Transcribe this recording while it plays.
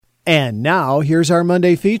And now, here's our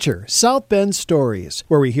Monday feature, South Bend Stories,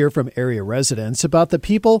 where we hear from area residents about the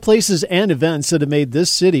people, places, and events that have made this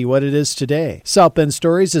city what it is today. South Bend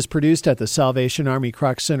Stories is produced at the Salvation Army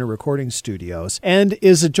Kroc Center Recording Studios and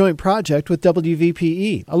is a joint project with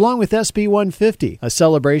WVPE, along with SB 150, a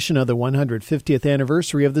celebration of the 150th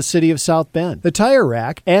anniversary of the city of South Bend, the Tire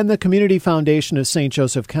Rack, and the Community Foundation of St.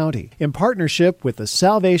 Joseph County, in partnership with the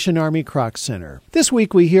Salvation Army Kroc Center. This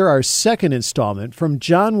week, we hear our second installment from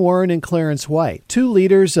John Warren and Clarence White, two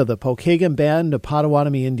leaders of the Pokagon Band of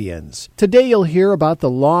Potawatomi Indians. Today you'll hear about the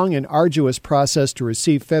long and arduous process to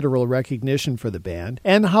receive federal recognition for the band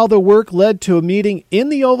and how the work led to a meeting in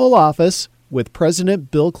the Oval Office with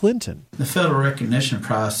President Bill Clinton. The federal recognition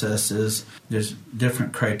process is there's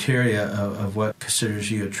different criteria of what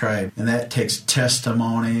considers you a tribe, and that takes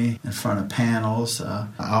testimony in front of panels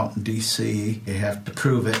out in D.C. You have to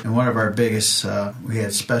prove it. And one of our biggest, we had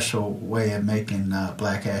a special way of making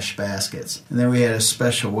black ash baskets, and then we had a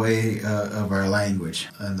special way of our language.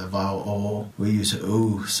 And the vowel O, we use an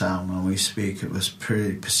ooh sound when we speak. It was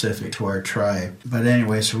pretty specific to our tribe. But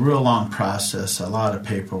anyway, it's a real long process, a lot of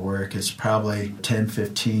paperwork. It's probably 10,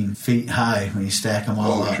 15 feet high when you stack them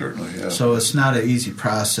all up. Certainly, yeah. So it's not an easy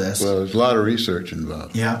process. Well, there's a lot of research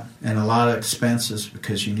involved. Yeah, and a lot of expenses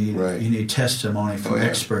because you need testimony from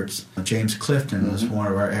experts. James Clifton was one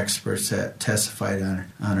of our experts that testified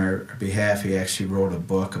on our behalf. He actually wrote a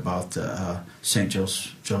book about the St.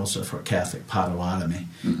 Joseph or Catholic Potawatomi,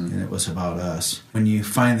 and it was about us. When you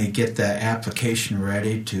finally get that application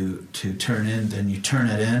ready to turn in, then you turn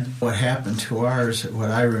it in. What happened to ours, what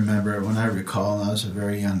I remember, when I recall, and I was a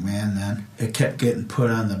very young man then, it kept getting put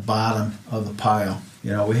on the bottom of the pile.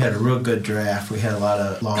 You know, we had a real good draft. We had a lot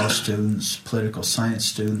of law students, political science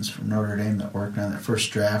students from Notre Dame that worked on that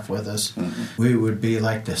first draft with us. We would be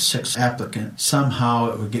like the sixth applicant.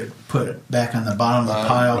 Somehow it would get put back on the bottom of the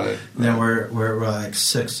pile. Right. Then we're like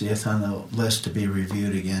 60th on the list to be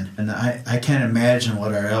reviewed again. And I can't imagine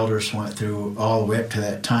what our elders went through all the way up to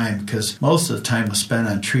that time, because most of the time was spent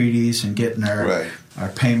on treaties and getting our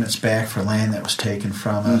payments back for land that was taken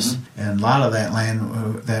from us, and a lot of that land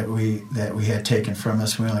that we had taken from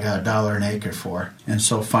us, we only got $1 an acre for. And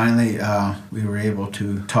so finally, we were able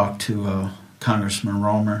to talk to Congressman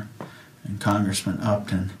Romer and Congressman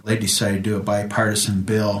Upton. They decided to do a bipartisan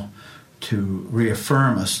bill to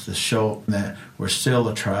reaffirm us, to show that we're still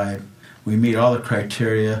a tribe. We meet all the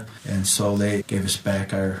criteria, and so they gave us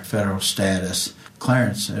back our federal status.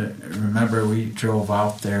 Clarence, remember we drove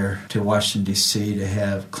out there to Washington, D.C. to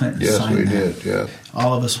have Clinton sign that? Yes, we did, yeah.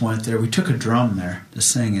 All of us went there. We took a drum there to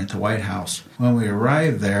sing at the White House. When we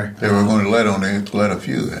arrived there... They were going to let a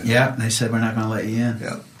few then. Yeah, and they said, we're not going to let you in.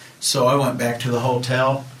 Yeah. So I went back to the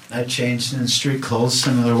hotel. I changed in street clothes,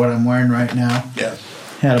 similar to what I'm wearing right now. Yeah.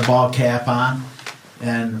 Had a ball cap on.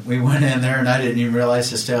 And we went in there, and I didn't even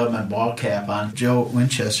realize I still had my ball cap on. Joe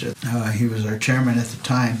Winchester, he was our chairman at the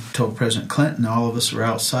time, told President Clinton all of us were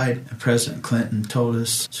outside. And President Clinton told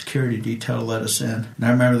his security detail to let us in. And I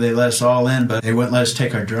remember they let us all in, but they wouldn't let us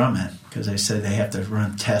take our drum in, because they said they have to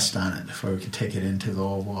run tests on it before we could take it into the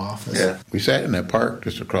Oval Office. Yeah, we sat in that park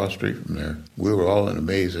just across the street from there. We were all in a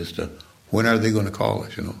maze as to when are they going to call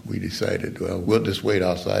us, We decided, well, we'll just wait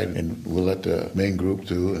outside and we'll let the main group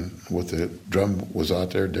do. And with the drum was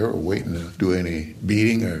out there, they were waiting to do any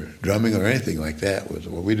beating or drumming or anything like that.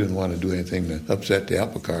 Well, we didn't want to do anything to upset the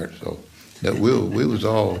apple cart. So that we was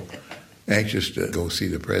all anxious to go see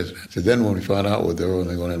the president. So then when we found out they were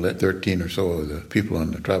only going to let 13 or so of the people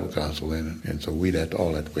on the tribal council in, and so we'd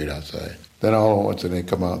all had to wait outside. Then all at once they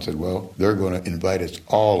come out and said, well, they're going to invite us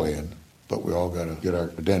all in, but we all got to get our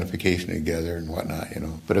identification together and whatnot,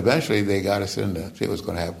 But eventually they got us in to see what's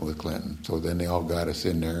going to happen with Clinton. So then they all got us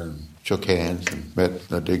in there and shook hands and met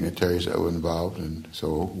the dignitaries that were involved. And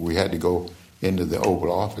so we had to go into the Oval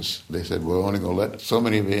Office. They said, we're only going to let so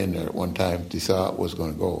many of you in there at one time to see how it was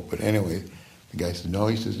going to go. But anyway, the guy said, no,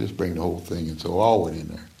 he says, just bring the whole thing. And so all went in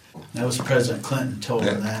there. That was President Clinton told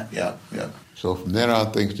him that. Yeah. So from then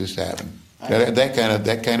on, things just happened.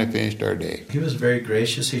 That kind of finished our day. He was very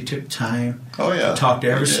gracious. He took time to talk to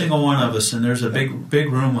every single one of us, and there's a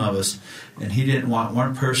big room of us, and he didn't want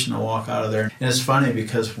one person to walk out of there. And it's funny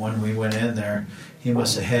because when we went in there, he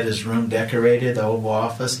must have had his room decorated, the Oval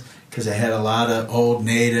Office, because they had a lot of old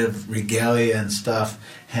native regalia and stuff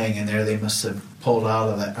hanging there. They must have pulled out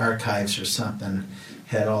of the archives or something,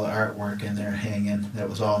 had all the artwork in there hanging that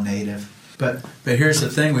was all native. But here's the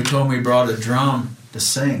thing, we told him we brought a drum to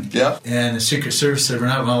sing. Yeah. And the Secret Service said, we're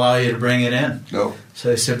not going to allow you to bring it in. No. So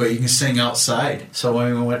they said, but you can sing outside. So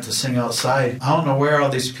when we went to sing outside, I don't know where all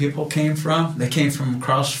these people came from. They came from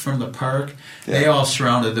across from the park. Yeah. They all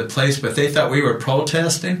surrounded the place, but they thought we were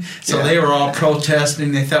protesting. So they were all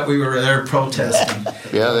protesting. They thought we were there protesting.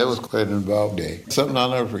 Yeah, that was quite an involved day. Something I'll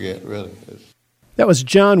never forget, really. That was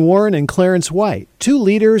John Warren and Clarence White, two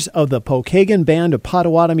leaders of the Pokagon Band of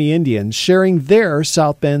Potawatomi Indians, sharing their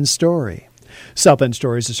South Bend story. South Bend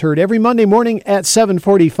Stories is heard every Monday morning at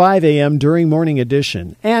 7:45 a.m. during Morning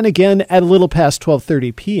Edition, and again at a little past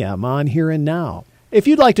 12:30 p.m. on Here and Now. If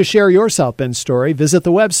you'd like to share your South Bend story, visit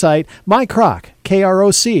the website mycroc.org.